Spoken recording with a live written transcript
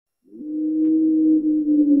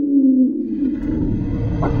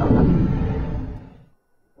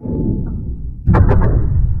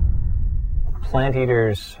Plant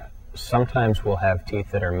eaters sometimes will have teeth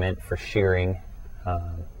that are meant for shearing,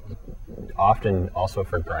 often also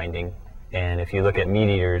for grinding. And if you look at meat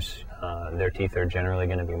eaters, their teeth are generally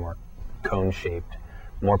going to be more cone-shaped,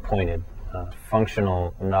 more pointed,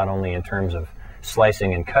 functional not only in terms of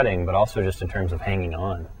slicing and cutting, but also just in terms of hanging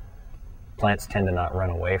on. Plants tend to not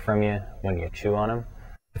run away from you when you chew on them.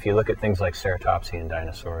 If you look at things like ceratopsian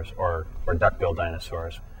dinosaurs or duck-billed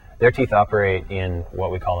dinosaurs, their teeth operate in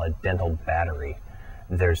what we call a dental battery.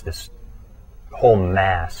 There's this whole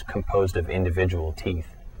mass composed of individual teeth,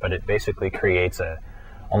 but it basically creates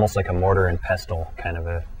almost like a mortar and pestle kind of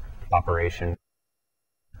a operation.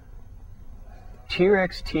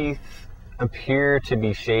 T-Rex teeth appear to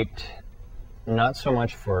be shaped not so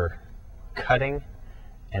much for cutting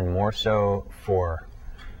and more so for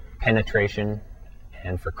penetration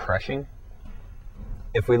and for crushing.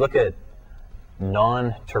 If we look at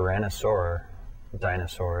non-tyrannosaur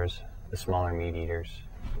dinosaurs, the smaller meat eaters,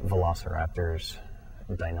 velociraptors,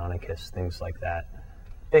 Deinonychus, things like that,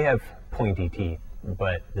 they have pointy teeth,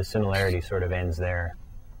 but the similarity sort of ends there.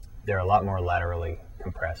 They're a lot more laterally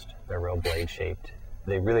compressed. They're real blade shaped.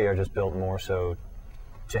 They really are just built more so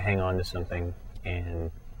to hang on to something and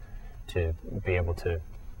to be able to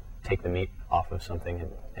take the meat off of something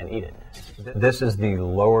and eat it. This is the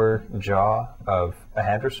lower jaw of a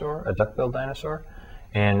hadrosaur, a duck-billed dinosaur.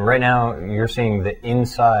 And right now you're seeing the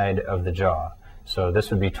inside of the jaw. So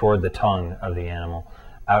this would be toward the tongue of the animal.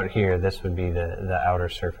 Out here, this would be the outer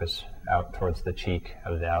surface out towards the cheek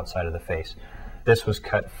of the outside of the face. This was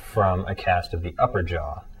cut from a cast of the upper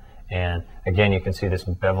jaw. And again, you can see this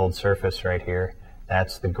beveled surface right here.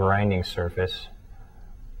 That's the grinding surface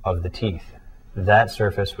of the teeth. That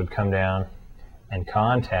surface would come down and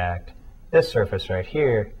contact this surface right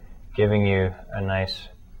here, giving you a nice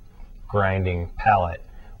grinding palate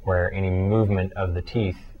where any movement of the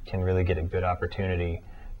teeth can really get a good opportunity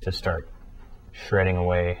to start shredding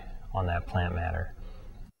away on that plant matter.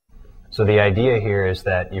 So the idea here is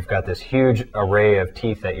that you've got this huge array of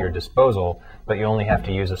teeth at your disposal, but you only have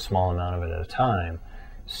to use a small amount of it at a time.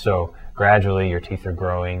 So gradually your teeth are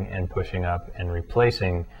growing and pushing up and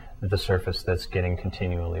replacing the surface that's getting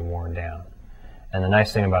continually worn down. And the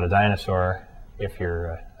nice thing about a dinosaur, if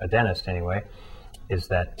you're a dentist anyway, is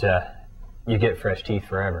that you get fresh teeth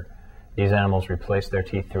forever. These animals replace their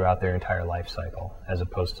teeth throughout their entire life cycle, as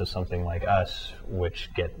opposed to something like us,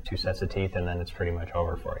 which get 2 sets of teeth and then it's pretty much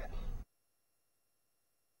over for you.